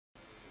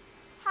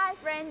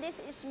everyone, this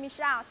is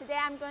Michelle. Today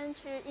I'm going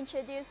to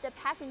introduce the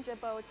passenger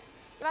boat.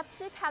 You have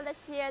two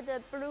colors here,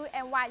 the blue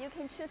and white. You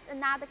can choose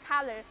another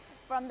color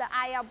from the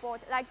aisle board,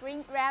 like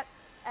green, red,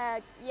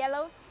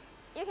 yellow.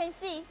 You can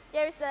see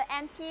there's an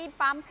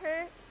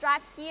anti-bumper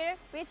stripe here,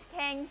 which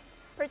can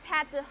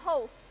protect the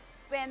hull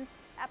when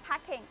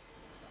parking.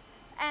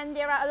 And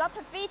there are a lot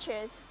of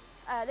features.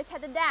 Look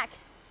at the deck.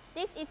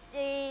 This is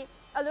the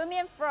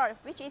aluminum floor,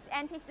 which is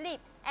anti-slip,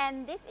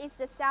 and this is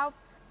the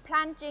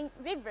self-plunging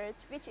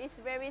rivet, which is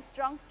very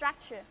strong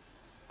structure.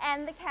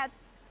 And look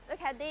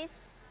at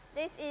this.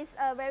 This is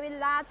a very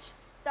large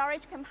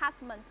storage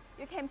compartment.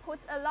 You can put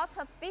a lot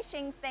of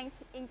fishing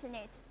things into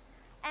it.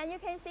 And you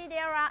can see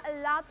there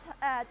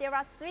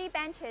are 3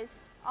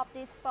 benches of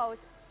this boat,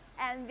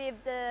 and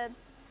with the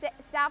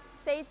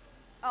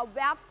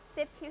valve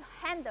safety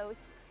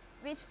handles,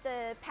 which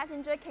the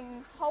passenger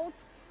can hold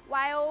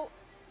while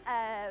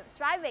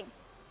driving.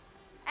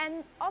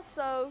 And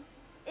also,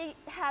 it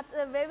has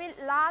a very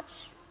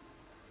large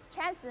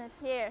transom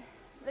here.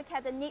 Look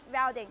at the neat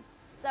welding.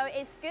 So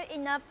it's good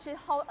enough to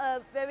hold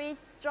a very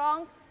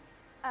strong,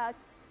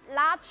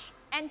 large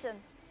engine.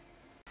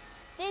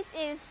 This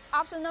is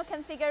optional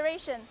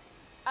configuration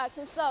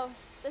console,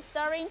 the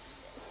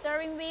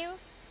steering wheel,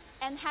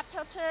 and head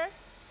tilter,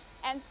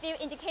 and fuel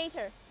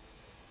indicator.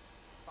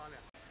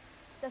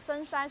 The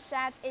sunshine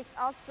shade is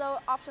also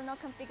optional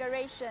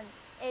configuration.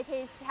 It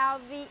is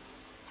heavy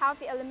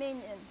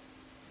aluminum.